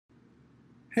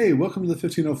Hey, welcome to the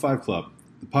 1505 Club,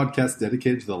 the podcast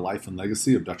dedicated to the life and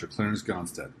legacy of Dr. Clarence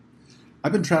Gonstead.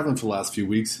 I've been traveling for the last few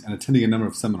weeks and attending a number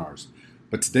of seminars,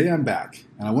 but today I'm back,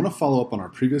 and I want to follow up on our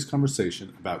previous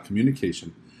conversation about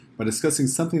communication by discussing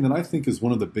something that I think is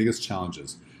one of the biggest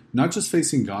challenges, not just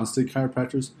facing Gonstead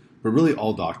chiropractors, but really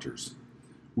all doctors.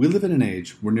 We live in an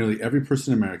age where nearly every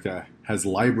person in America has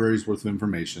libraries worth of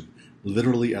information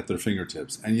literally at their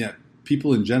fingertips, and yet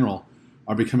people in general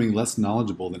are becoming less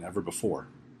knowledgeable than ever before.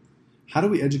 How do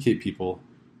we educate people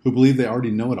who believe they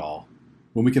already know it all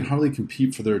when we can hardly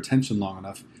compete for their attention long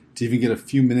enough to even get a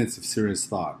few minutes of serious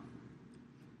thought?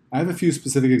 I have a few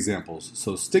specific examples,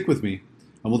 so stick with me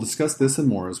and we'll discuss this and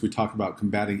more as we talk about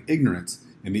combating ignorance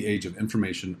in the age of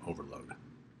information overload.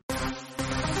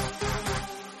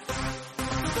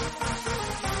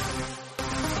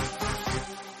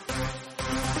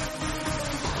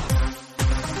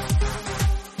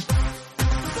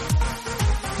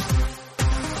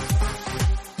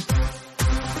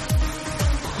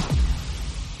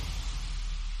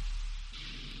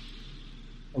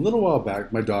 A little while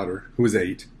back, my daughter, who was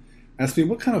 8, asked me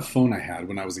what kind of phone I had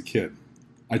when I was a kid.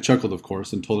 I chuckled, of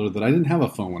course, and told her that I didn't have a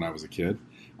phone when I was a kid.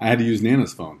 I had to use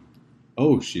Nana's phone.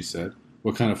 "Oh," she said,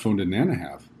 "what kind of phone did Nana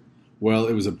have?" "Well,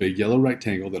 it was a big yellow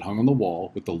rectangle that hung on the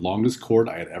wall with the longest cord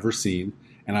I had ever seen,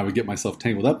 and I would get myself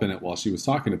tangled up in it while she was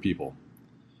talking to people."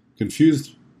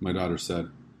 Confused, my daughter said,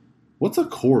 "What's a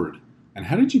cord, and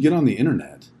how did you get on the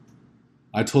internet?"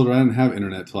 I told her I didn't have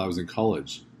internet till I was in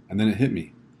college, and then it hit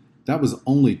me. That was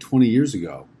only 20 years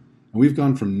ago, and we've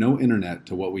gone from no internet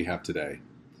to what we have today.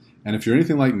 And if you're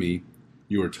anything like me,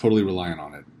 you are totally reliant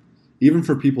on it. Even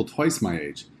for people twice my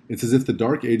age, it's as if the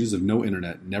dark ages of no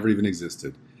internet never even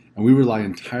existed, and we rely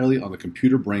entirely on the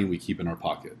computer brain we keep in our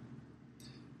pocket.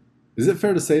 Is it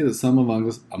fair to say that some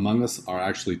among us are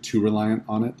actually too reliant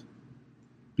on it?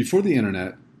 Before the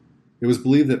internet, it was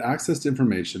believed that access to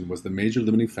information was the major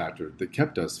limiting factor that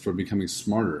kept us from becoming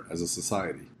smarter as a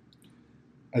society.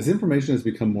 As information has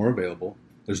become more available,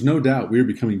 there's no doubt we are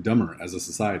becoming dumber as a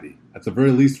society. At the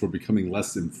very least, we're becoming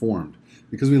less informed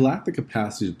because we lack the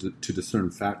capacity to discern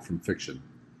fact from fiction.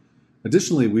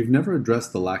 Additionally, we've never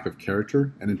addressed the lack of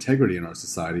character and integrity in our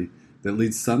society that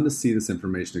leads some to see this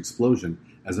information explosion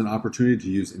as an opportunity to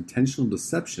use intentional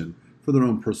deception for their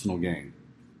own personal gain.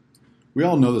 We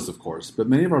all know this, of course, but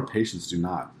many of our patients do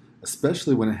not,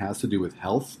 especially when it has to do with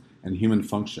health and human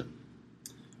function.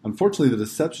 Unfortunately, the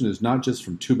deception is not just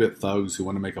from two-bit thugs who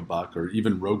want to make a buck or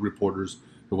even rogue reporters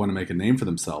who want to make a name for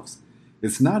themselves.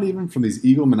 It's not even from these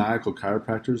egomaniacal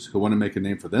chiropractors who want to make a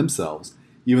name for themselves,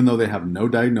 even though they have no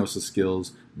diagnosis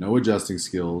skills, no adjusting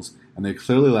skills, and they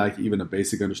clearly lack even a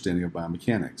basic understanding of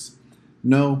biomechanics.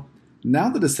 No, now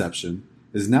the deception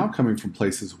is now coming from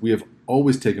places we have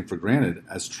always taken for granted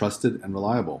as trusted and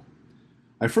reliable.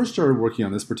 I first started working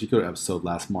on this particular episode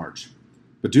last March,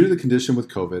 but due to the condition with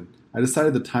COVID, I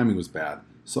decided the timing was bad,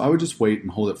 so I would just wait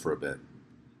and hold it for a bit.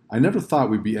 I never thought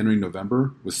we'd be entering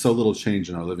November with so little change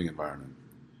in our living environment.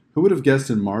 Who would have guessed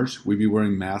in March we'd be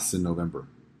wearing masks in November?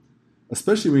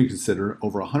 Especially when you consider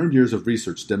over 100 years of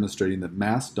research demonstrating that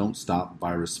masks don't stop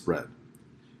virus spread.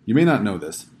 You may not know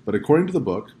this, but according to the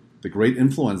book, The Great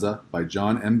Influenza by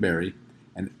John M. Barry,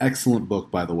 an excellent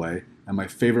book, by the way, and my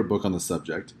favorite book on the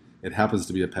subject, it happens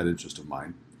to be a pet interest of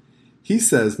mine, he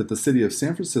says that the city of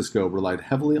San Francisco relied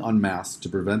heavily on masks to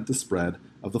prevent the spread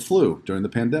of the flu during the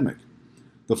pandemic.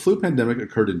 The flu pandemic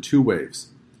occurred in 2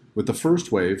 waves, with the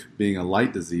first wave being a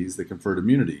light disease that conferred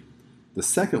immunity. The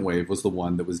second wave was the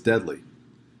one that was deadly.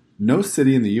 No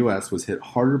city in the U.S. was hit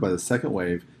harder by the second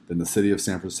wave than the city of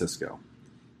San Francisco.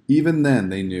 Even then,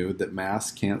 they knew that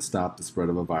masks can't stop the spread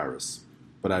of a virus.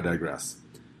 But I digress.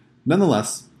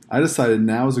 Nonetheless, I decided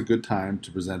now is a good time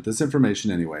to present this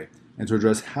information anyway, and to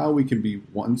address how we can be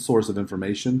one source of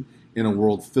information in a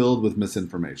world filled with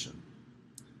misinformation.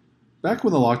 Back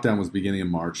when the lockdown was beginning in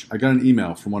March, I got an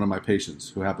email from one of my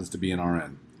patients who happens to be an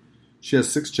RN. She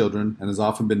has 6 children and has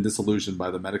often been disillusioned by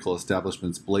the medical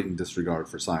establishment's blatant disregard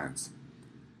for science.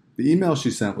 The email she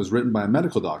sent was written by a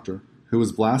medical doctor who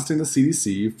was blasting the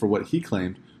CDC for what he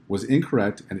claimed was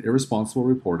incorrect and irresponsible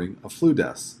reporting of flu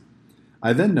deaths.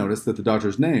 I then noticed that the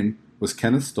doctor's name was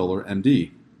Kenneth Stoller,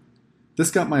 MD. This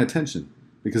got my attention,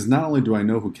 because not only do I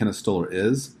know who Kenneth Stoller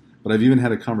is, but I've even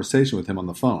had a conversation with him on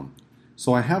the phone,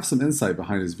 so I have some insight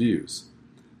behind his views.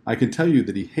 I can tell you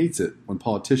that he hates it when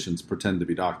politicians pretend to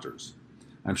be doctors.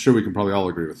 I'm sure we can probably all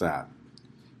agree with that.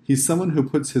 He's someone who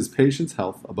puts his patients'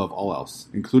 health above all else,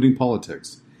 including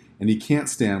politics, and he can't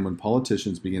stand when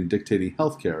politicians begin dictating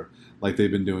healthcare like they've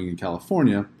been doing in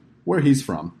California, where he's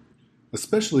from,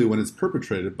 especially when it's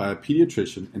perpetrated by a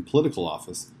pediatrician in political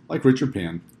office like Richard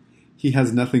Pan. He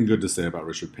has nothing good to say about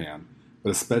Richard Pan,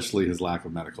 but especially his lack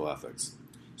of medical ethics.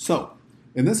 So,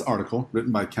 in this article,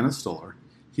 written by Kenneth Stoller,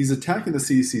 he's attacking the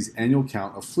CDC's annual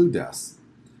count of flu deaths.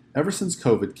 Ever since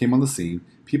COVID came on the scene,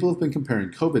 people have been comparing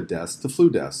COVID deaths to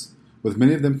flu deaths, with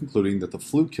many of them concluding that the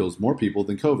flu kills more people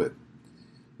than COVID.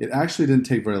 It actually didn't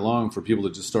take very long for people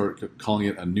to just start calling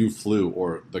it a new flu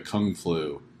or the Kung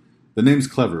flu. The name's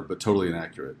clever, but totally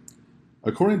inaccurate.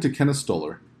 According to Kenneth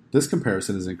Stoller, this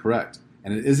comparison is incorrect,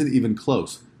 and it isn't even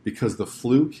close because the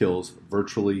flu kills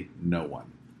virtually no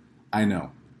one. I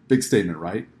know. Big statement,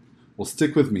 right? Well,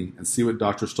 stick with me and see what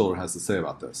Dr. Stoller has to say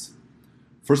about this.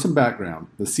 For some background,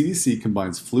 the CDC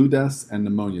combines flu deaths and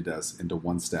pneumonia deaths into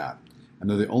one stat, and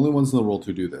they're the only ones in the world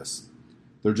who do this.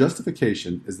 Their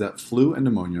justification is that flu and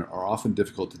pneumonia are often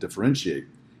difficult to differentiate,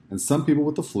 and some people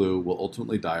with the flu will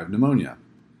ultimately die of pneumonia,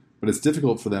 but it's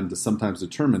difficult for them to sometimes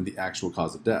determine the actual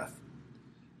cause of death.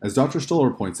 As Dr.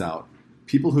 Stoller points out,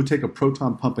 people who take a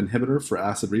proton pump inhibitor for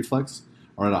acid reflux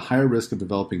are at a higher risk of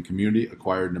developing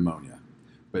community-acquired pneumonia,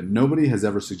 but nobody has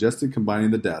ever suggested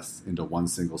combining the deaths into one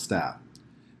single stat.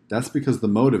 That's because the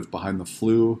motive behind the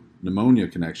flu-pneumonia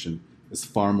connection is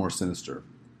far more sinister,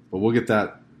 but we'll get to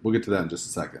that in just a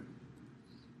second.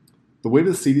 The way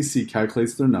the CDC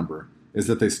calculates their number is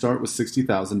that they start with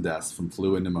 60,000 deaths from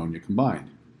flu and pneumonia combined.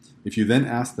 If you then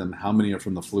ask them how many are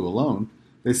from the flu alone,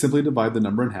 they simply divide the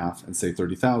number in half and say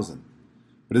 30,000.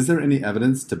 But is there any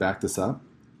evidence to back this up?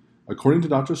 According to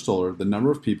Dr. Stoller, the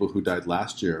number of people who died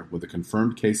last year with a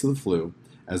confirmed case of the flu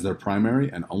as their primary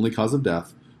and only cause of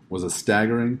death was a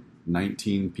staggering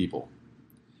 19 people.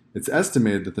 It's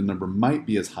estimated that the number might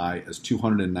be as high as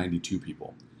 292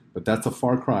 people, but that's a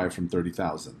far cry from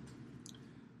 30,000.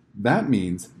 That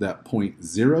means that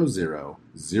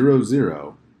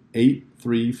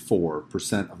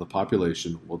 0.0000834% of the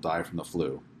population will die from the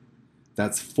flu.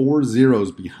 That's 4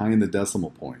 zeros behind the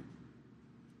decimal point.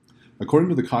 According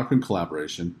to the Cochrane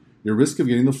Collaboration, your risk of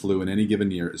getting the flu in any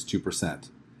given year is 2%.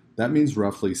 That means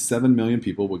roughly 7 million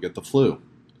people will get the flu.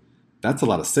 That's a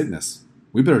lot of sickness.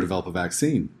 We better develop a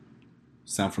vaccine.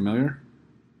 Sound familiar?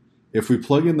 If we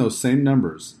plug in those same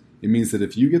numbers, it means that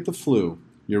if you get the flu,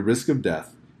 your risk of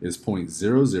death is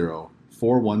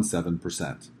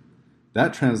 0.00417%.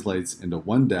 That translates into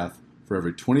one death for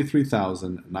every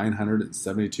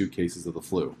 23,972 cases of the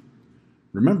flu.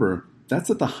 Remember, that's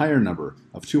at the higher number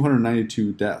of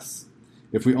 292 deaths.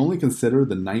 If we only consider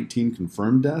the 19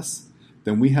 confirmed deaths,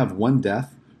 then we have one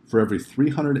death for every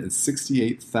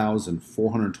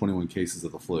 368,421 cases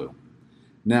of the flu.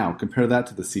 Now, compare that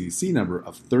to the CDC number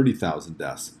of 30,000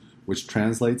 deaths, which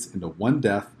translates into one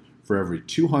death for every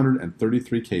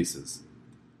 233 cases.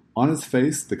 On its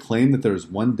face, the claim that there is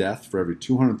one death for every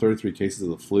 233 cases of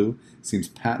the flu seems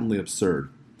patently absurd.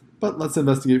 But let's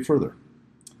investigate further.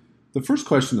 The first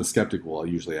question a skeptic will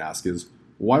usually ask is,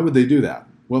 why would they do that?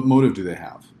 What motive do they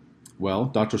have? Well,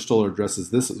 Dr. Stoller addresses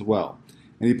this as well,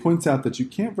 and he points out that you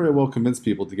can't very well convince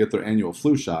people to get their annual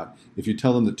flu shot if you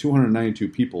tell them that 292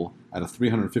 people out of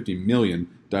 350 million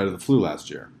died of the flu last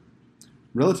year.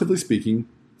 Relatively speaking,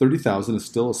 30,000 is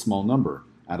still a small number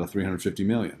out of 350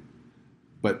 million.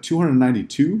 But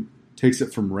 292 takes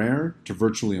it from rare to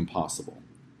virtually impossible.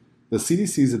 The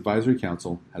CDC's Advisory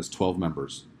Council has 12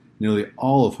 members, nearly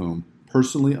all of whom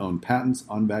personally own patents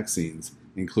on vaccines,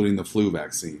 including the flu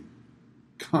vaccine.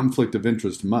 Conflict of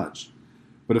interest much.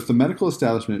 But if the medical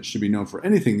establishment should be known for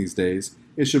anything these days,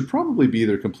 it should probably be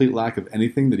their complete lack of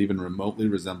anything that even remotely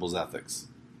resembles ethics.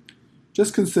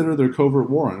 Just consider their covert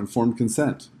war on informed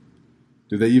consent.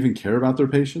 Do they even care about their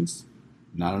patients?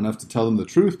 Not enough to tell them the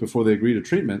truth before they agree to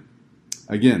treatment.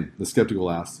 Again, the skeptic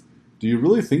will ask, do you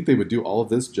really think they would do all of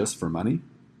this just for money?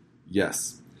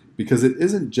 Yes, because it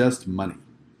isn't just money.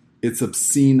 It's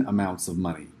obscene amounts of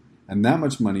money, and that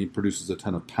much money produces a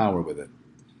ton of power with it.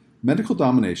 Medical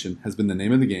domination has been the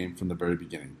name of the game from the very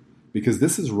beginning, because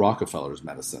this is Rockefeller's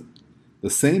medicine, the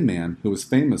same man who was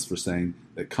famous for saying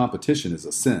that competition is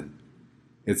a sin.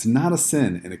 It's not a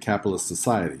sin in a capitalist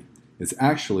society. It's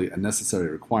actually a necessary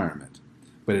requirement.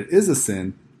 But it is a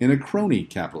sin in a crony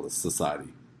capitalist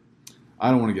society.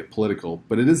 I don't want to get political,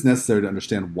 but it is necessary to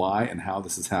understand why and how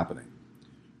this is happening.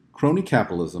 Crony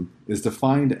capitalism is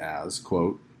defined as,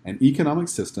 quote, an economic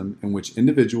system in which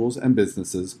individuals and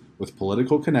businesses with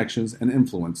political connections and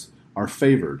influence are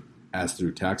favored, as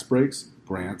through tax breaks,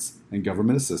 grants, and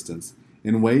government assistance,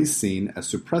 in ways seen as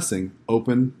suppressing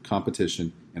open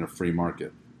competition in a free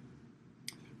market.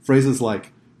 Phrases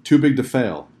like, too big to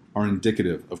fail, are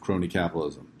indicative of crony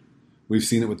capitalism. We've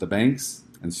seen it with the banks,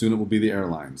 and soon it will be the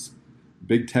airlines.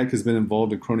 Big tech has been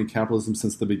involved in crony capitalism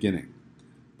since the beginning.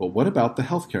 But what about the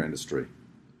healthcare industry?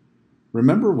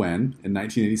 Remember when, in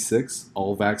 1986,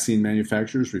 all vaccine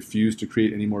manufacturers refused to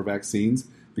create any more vaccines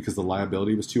because the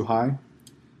liability was too high?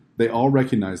 They all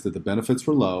recognized that the benefits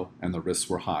were low and the risks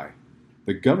were high.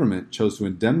 The government chose to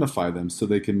indemnify them so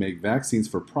they could make vaccines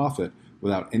for profit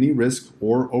without any risk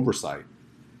or oversight.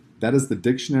 That is the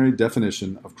dictionary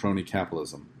definition of crony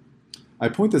capitalism. I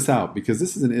point this out because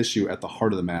this is an issue at the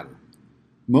heart of the matter.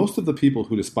 Most of the people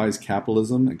who despise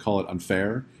capitalism and call it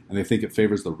unfair, and they think it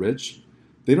favors the rich,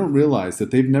 they don't realize that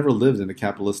they've never lived in a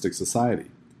capitalistic society.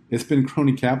 It's been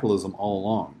crony capitalism all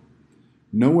along.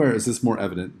 Nowhere is this more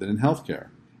evident than in healthcare,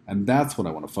 and that's what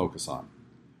I want to focus on.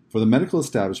 For the medical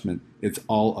establishment, it's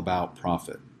all about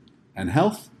profit, and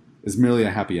health is merely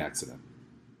a happy accident.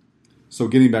 So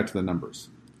getting back to the numbers,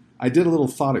 I did a little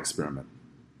thought experiment.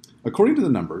 According to the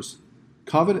numbers,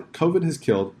 COVID has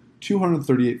killed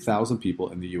 238,000 people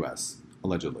in the US,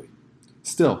 allegedly.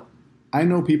 Still, I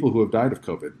know people who have died of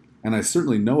COVID, and I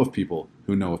certainly know of people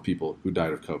who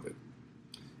died of COVID.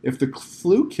 If the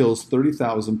flu kills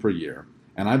 30,000 per year,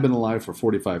 and I've been alive for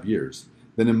 45 years,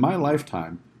 then in my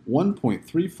lifetime,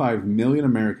 1.35 million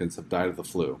Americans have died of the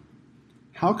flu.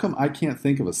 How come I can't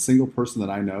think of a single person that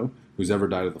I know who's ever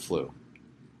died of the flu?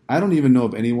 I don't even know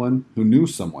of anyone who knew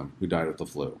someone who died of the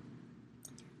flu.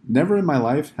 Never in my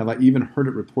life have I even heard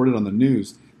it reported on the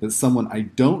news that someone I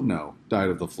don't know died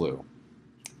of the flu.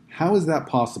 How is that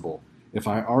possible if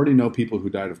I already know people who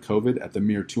died of COVID at the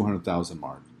mere 200,000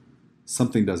 mark?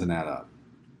 Something doesn't add up.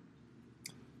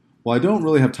 While I don't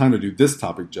really have time to do this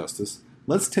topic justice,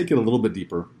 let's take it a little bit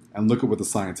deeper and look at what the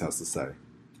science has to say.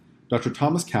 Dr.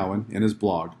 Thomas Cowan, in his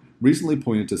blog, recently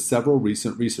pointed to several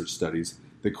recent research studies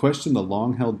that question the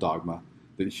long-held dogma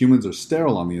that humans are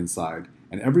sterile on the inside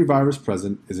and every virus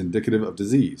present is indicative of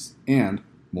disease, and,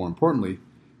 more importantly,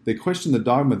 they question the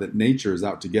dogma that nature is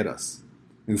out to get us.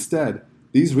 Instead,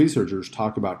 these researchers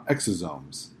talk about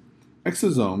exosomes.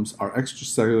 Exosomes are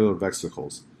extracellular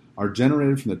vesicles, are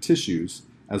generated from the tissues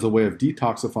as a way of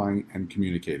detoxifying and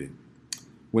communicating.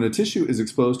 When a tissue is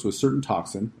exposed to a certain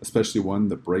toxin, especially one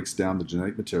that breaks down the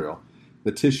genetic material,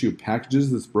 the tissue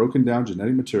packages this broken down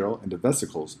genetic material into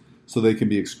vesicles so they can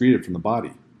be excreted from the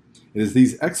body. It is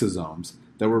these exosomes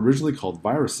that were originally called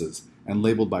viruses and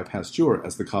labeled by Pasteur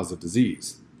as the cause of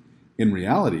disease. In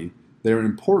reality, they are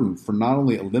important for not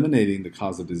only eliminating the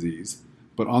cause of disease,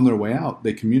 but on their way out,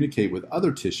 they communicate with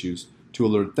other tissues to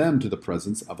alert them to the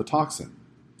presence of a toxin.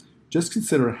 Just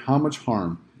consider how much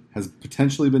harm has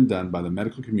potentially been done by the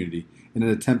medical community in an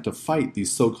attempt to fight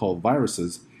these so-called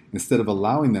viruses instead of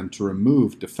allowing them to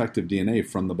remove defective DNA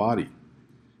from the body.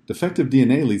 Defective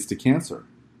DNA leads to cancer.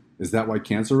 Is that why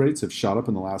cancer rates have shot up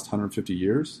in the last 150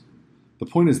 years? The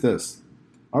point is this.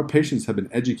 Our patients have been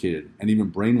educated and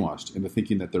even brainwashed into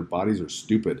thinking that their bodies are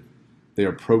stupid. They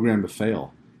are programmed to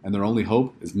fail, and their only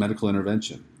hope is medical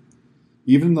intervention.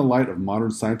 Even in the light of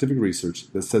modern scientific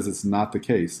research that says it's not the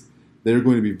case, they are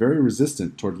going to be very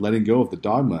resistant toward letting go of the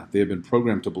dogma they have been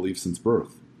programmed to believe since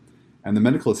birth. And the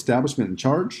medical establishment in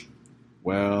charge?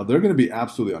 Well, they're going to be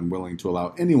absolutely unwilling to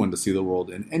allow anyone to see the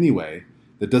world in any way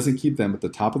that doesn't keep them at the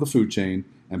top of the food chain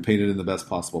and painted in the best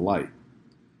possible light.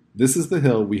 This is the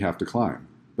hill we have to climb.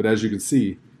 But as you can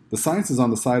see, the science is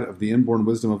on the side of the inborn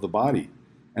wisdom of the body,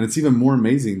 and it's even more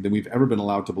amazing than we've ever been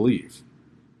allowed to believe.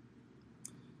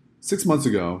 6 months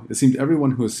ago, it seemed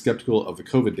everyone who was skeptical of the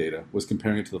COVID data was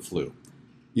comparing it to the flu.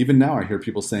 Even now I hear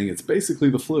people saying it's basically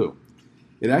the flu.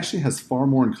 It actually has far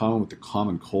more in common with the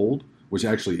common cold, which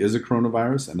actually is a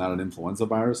coronavirus and not an influenza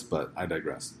virus, but I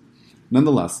digress.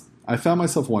 Nonetheless, I found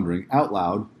myself wondering out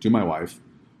loud to my wife,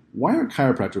 why aren't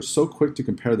chiropractors so quick to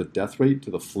compare the death rate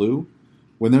to the flu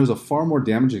when there's a far more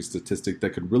damaging statistic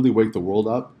that could really wake the world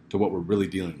up to what we're really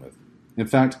dealing with? In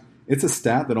fact, it's a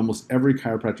stat that almost every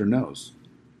chiropractor knows.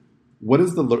 What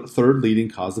is the third leading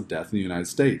cause of death in the United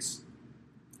States?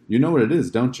 You know what it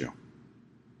is, don't you?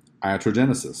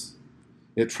 Iatrogenesis.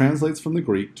 It translates from the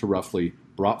Greek to roughly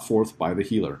brought forth by the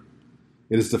healer.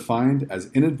 It is defined as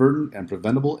inadvertent and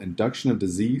preventable induction of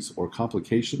disease or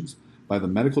complications by the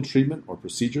medical treatment or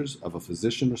procedures of a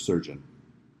physician or surgeon.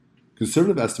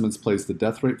 Conservative estimates place the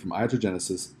death rate from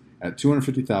iatrogenesis at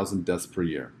 250,000 deaths per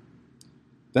year.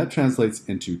 That translates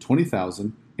into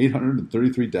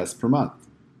 20,833 deaths per month.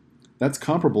 That's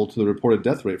comparable to the reported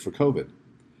death rate for COVID.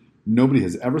 Nobody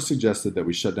has ever suggested that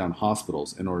we shut down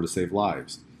hospitals in order to save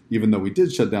lives, even though we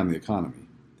did shut down the economy.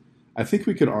 I think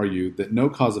we could argue that no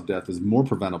cause of death is more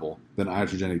preventable than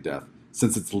iatrogenic death,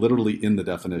 since it's literally in the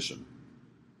definition.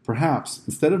 Perhaps,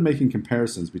 instead of making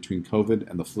comparisons between COVID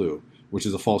and the flu, which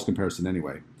is a false comparison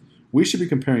anyway, we should be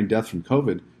comparing death from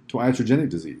COVID to iatrogenic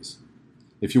disease.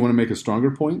 If you want to make a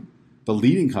stronger point, the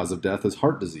leading cause of death is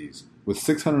heart disease, with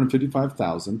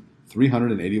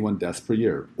 381 deaths per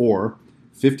year, or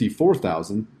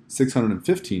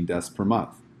 54,615 deaths per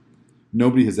month.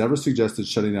 Nobody has ever suggested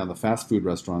shutting down the fast food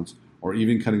restaurants or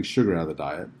even cutting sugar out of the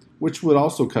diet, which would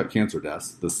also cut cancer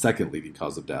deaths, the second leading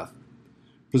cause of death.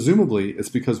 Presumably, it's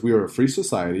because we are a free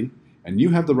society and you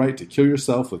have the right to kill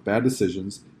yourself with bad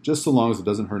decisions just so long as it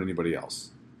doesn't hurt anybody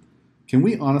else. Can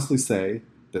we honestly say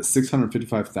that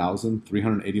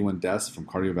 655,381 deaths from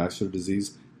cardiovascular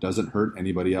disease doesn't hurt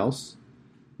anybody else?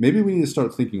 Maybe we need to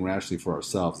start thinking rationally for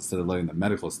ourselves instead of letting the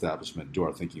medical establishment do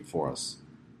our thinking for us.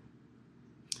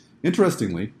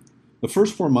 Interestingly, the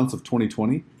first 4 months of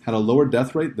 2020 had a lower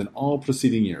death rate than all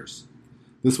preceding years.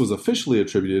 This was officially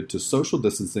attributed to social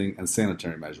distancing and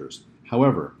sanitary measures.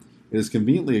 However, it is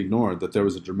conveniently ignored that there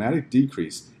was a dramatic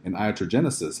decrease in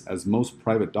iatrogenesis as most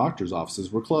private doctors'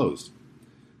 offices were closed.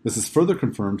 This is further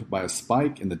confirmed by a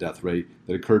spike in the death rate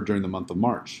that occurred during the month of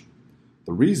March.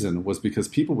 The reason was because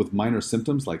people with minor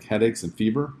symptoms like headaches and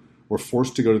fever were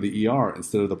forced to go to the ER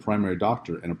instead of the primary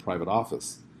doctor in a private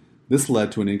office. This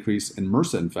led to an increase in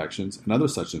MRSA infections and other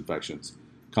such infections,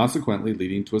 consequently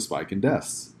leading to a spike in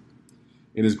deaths.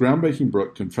 In his groundbreaking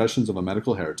book, Confessions of a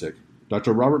Medical Heretic,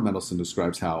 Dr. Robert Mendelsohn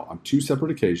describes how, on 2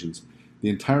 separate occasions, the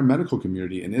entire medical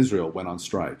community in Israel went on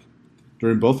strike.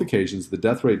 During both occasions, the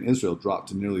death rate in Israel dropped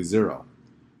to nearly zero.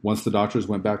 Once the doctors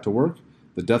went back to work,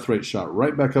 the death rate shot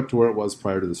right back up to where it was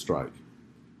prior to the strike.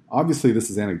 Obviously, this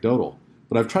is anecdotal,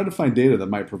 but I've tried to find data that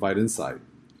might provide insight.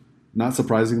 Not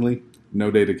surprisingly, no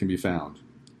data can be found.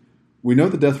 We know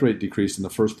the death rate decreased in the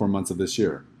first 4 months of this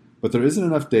year, but there isn't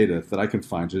enough data that I can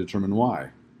find to determine why.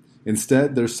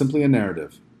 Instead, there's simply a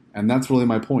narrative, and that's really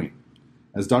my point.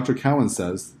 As Dr. Cowan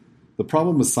says, the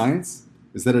problem with science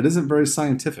is that it isn't very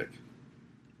scientific.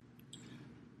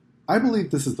 I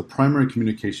believe this is the primary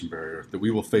communication barrier that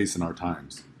we will face in our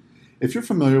times. If you're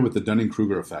familiar with the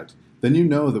Dunning-Kruger effect, then you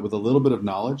know that with a little bit of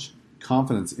knowledge,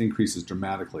 confidence increases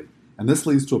dramatically, and this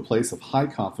leads to a place of high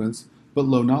confidence but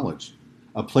low knowledge,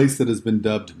 a place that has been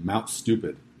dubbed Mount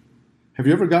Stupid. Have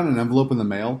you ever gotten an envelope in the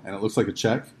mail and it looks like a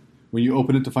check? When you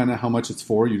open it to find out how much it's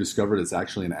for, you discover it's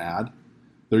actually an ad.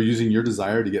 They're using your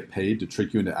desire to get paid to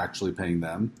trick you into actually paying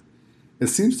them. It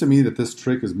seems to me that this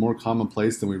trick is more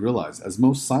commonplace than we realize, as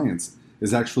most science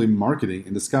is actually marketing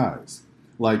in disguise.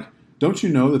 Like, don't you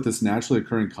know that this naturally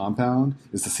occurring compound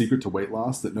is the secret to weight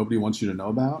loss that nobody wants you to know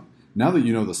about? Now that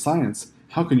you know the science,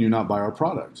 how can you not buy our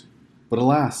product? But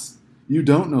alas, you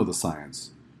don't know the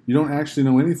science. You don't actually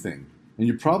know anything, and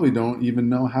you probably don't even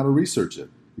know how to research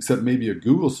it, except maybe a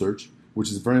Google search,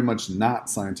 which is very much not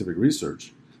scientific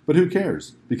research. But who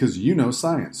cares? Because you know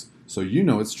science, so you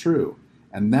know it's true.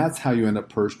 And that's how you end up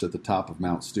perched at the top of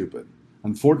Mount Stupid.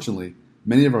 Unfortunately,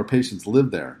 many of our patients live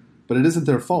there, but it isn't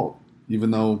their fault,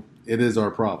 even though it is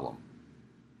our problem.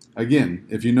 Again,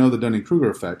 if you know the Dunning-Kruger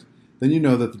effect, then you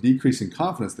know that the decrease in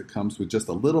confidence that comes with just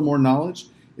a little more knowledge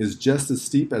is just as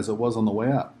steep as it was on the way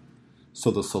up.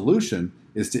 So the solution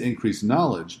is to increase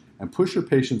knowledge and push your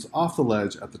patients off the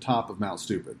ledge at the top of Mount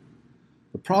Stupid.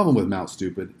 The problem with Mount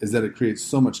Stupid is that it creates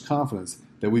so much confidence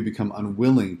that we become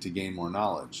unwilling to gain more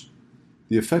knowledge.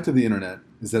 The effect of the internet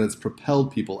is that it's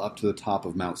propelled people up to the top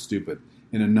of Mount Stupid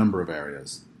in a number of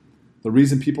areas. The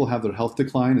reason people have their health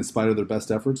decline in spite of their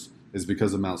best efforts is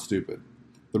because of Mount Stupid.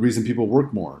 The reason people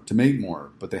work more to make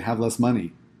more, but they have less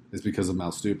money, is because of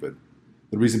Mount Stupid.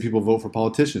 The reason people vote for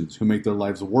politicians who make their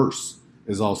lives worse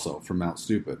is also from Mount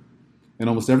Stupid. In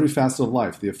almost every facet of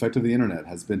life, the effect of the internet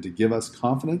has been to give us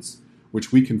confidence,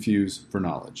 which we confuse for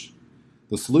knowledge.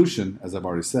 The solution, as I've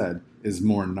already said, is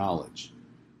more knowledge.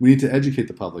 We need to educate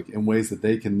the public in ways that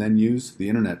they can then use the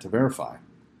internet to verify.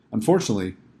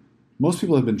 Unfortunately, most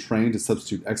people have been trained to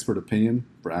substitute expert opinion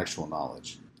for actual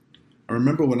knowledge. I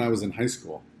remember when I was in high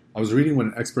school, I was reading what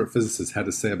an expert physicist had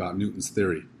to say about Newton's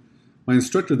theory. My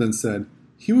instructor then said,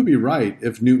 he would be right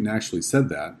if Newton actually said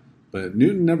that, but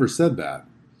Newton never said that.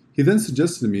 He then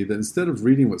suggested to me that instead of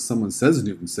reading what someone says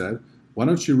Newton said, why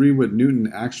don't you read what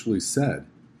Newton actually said?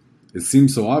 It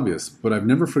seems so obvious, but I've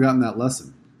never forgotten that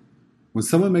lesson. When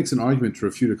someone makes an argument to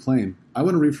refute a claim, I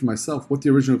want to read for myself what the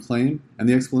original claim and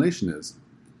the explanation is.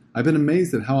 I've been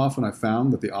amazed at how often I've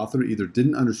found that the author either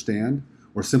didn't understand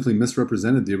or simply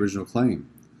misrepresented the original claim.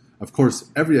 Of course,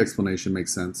 every explanation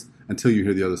makes sense until you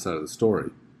hear the other side of the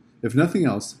story. If nothing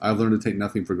else, I've learned to take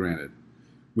nothing for granted.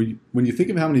 When you think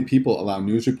of how many people allow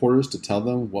news reporters to tell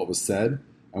them what was said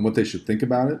and what they should think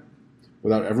about it,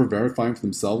 without ever verifying for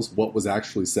themselves what was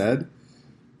actually said,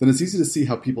 then it's easy to see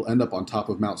how people end up on top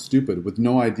of Mount Stupid with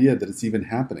no idea that it's even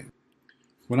happening.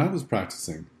 When I was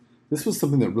practicing, this was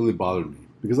something that really bothered me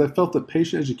because I felt that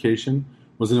patient education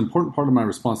was an important part of my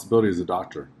responsibility as a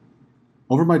doctor.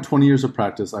 Over my 20 years of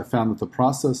practice, I found that the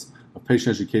process of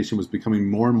patient education was becoming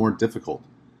more and more difficult.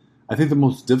 I think the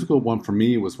most difficult one for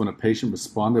me was when a patient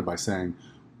responded by saying,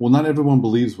 "Well, not everyone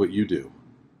believes what you do."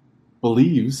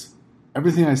 Believes?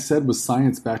 Everything I said was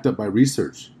science backed up by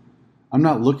research. I'm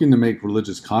not looking to make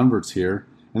religious converts here,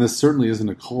 and this certainly isn't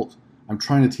a cult. I'm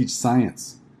trying to teach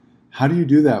science. How do you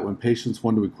do that when patients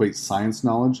want to equate science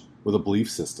knowledge with a belief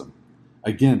system?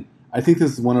 Again, I think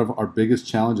this is one of our biggest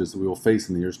challenges that we will face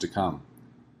in the years to come.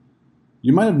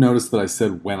 You might have noticed that I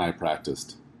said when I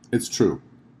practiced. It's true.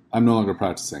 I'm no longer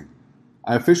practicing.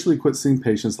 I officially quit seeing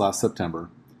patients last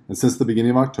September, and since the beginning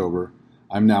of October,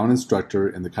 I'm now an instructor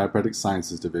in the Chiropractic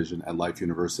Sciences Division at Life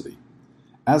University.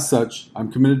 As such,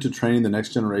 I'm committed to training the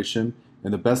next generation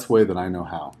in the best way that I know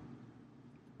how.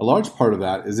 A large part of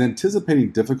that is anticipating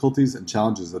difficulties and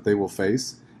challenges that they will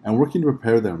face and working to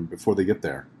prepare them before they get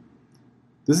there.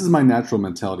 This is my natural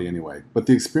mentality anyway, but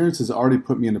the experience has already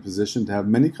put me in a position to have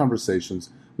many conversations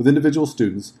with individual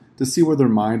students to see where their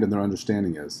mind and their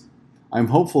understanding is. I am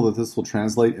hopeful that this will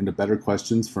translate into better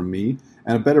questions from me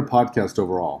and a better podcast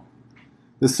overall.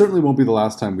 This certainly won't be the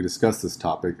last time we discuss this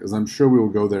topic, as I'm sure we will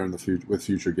go there in with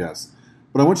future guests.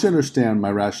 But I want you to understand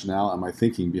my rationale and my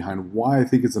thinking behind why I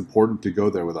think it's important to go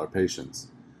there with our patients.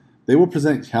 They will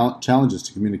present challenges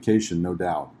to communication, no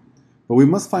doubt. But we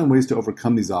must find ways to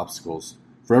overcome these obstacles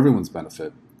for everyone's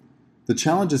benefit. The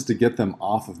challenge is to get them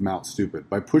off of Mount Stupid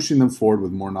by pushing them forward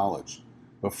with more knowledge.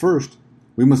 But first,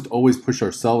 we must always push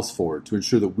ourselves forward to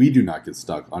ensure that we do not get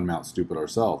stuck on Mount Stupid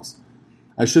ourselves.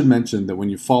 I should mention that when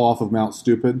you fall off of Mount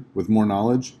Stupid with more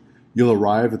knowledge, you'll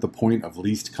arrive at the point of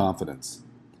least confidence.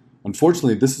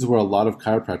 Unfortunately, this is where a lot of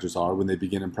chiropractors are when they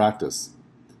begin in practice.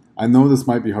 I know this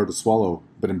might be hard to swallow,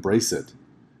 but embrace it.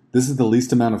 This is the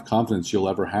least amount of confidence you'll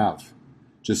ever have.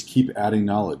 Just keep adding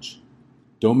knowledge.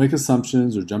 Don't make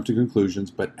assumptions or jump to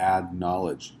conclusions, but add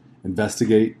knowledge.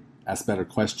 Investigate, ask better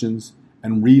questions,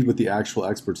 and read what the actual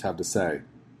experts have to say.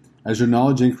 As your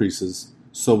knowledge increases,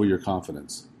 so will your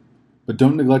confidence. But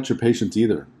don't neglect your patients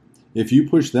either. If you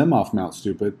push them off Mount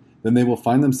Stupid, then they will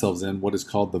find themselves in what is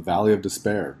called the Valley of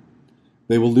Despair.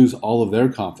 They will lose all of their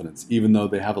confidence, even though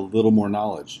they have a little more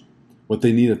knowledge. What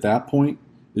they need at that point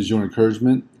is your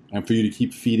encouragement and for you to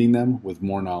keep feeding them with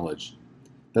more knowledge.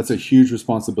 That's a huge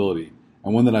responsibility,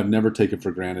 and one that I've never taken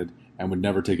for granted and would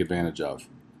never take advantage of.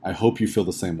 I hope you feel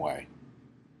the same way.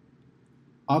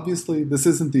 Obviously, this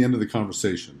isn't the end of the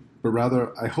conversation, but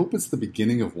rather, I hope it's the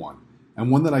beginning of one,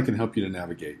 and one that I can help you to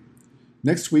navigate.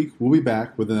 Next week, we'll be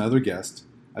back with another guest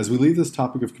as we leave this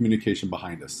topic of communication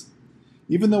behind us.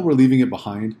 Even though we're leaving it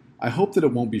behind, I hope that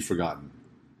it won't be forgotten.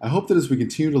 I hope that as we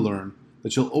continue to learn,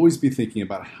 that you'll always be thinking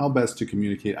about how best to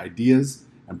communicate ideas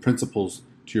and principles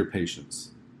to your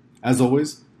patients. As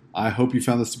always, I hope you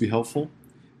found this to be helpful,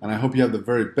 and I hope you have the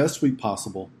very best week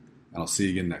possible, and I'll see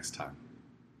you again next time.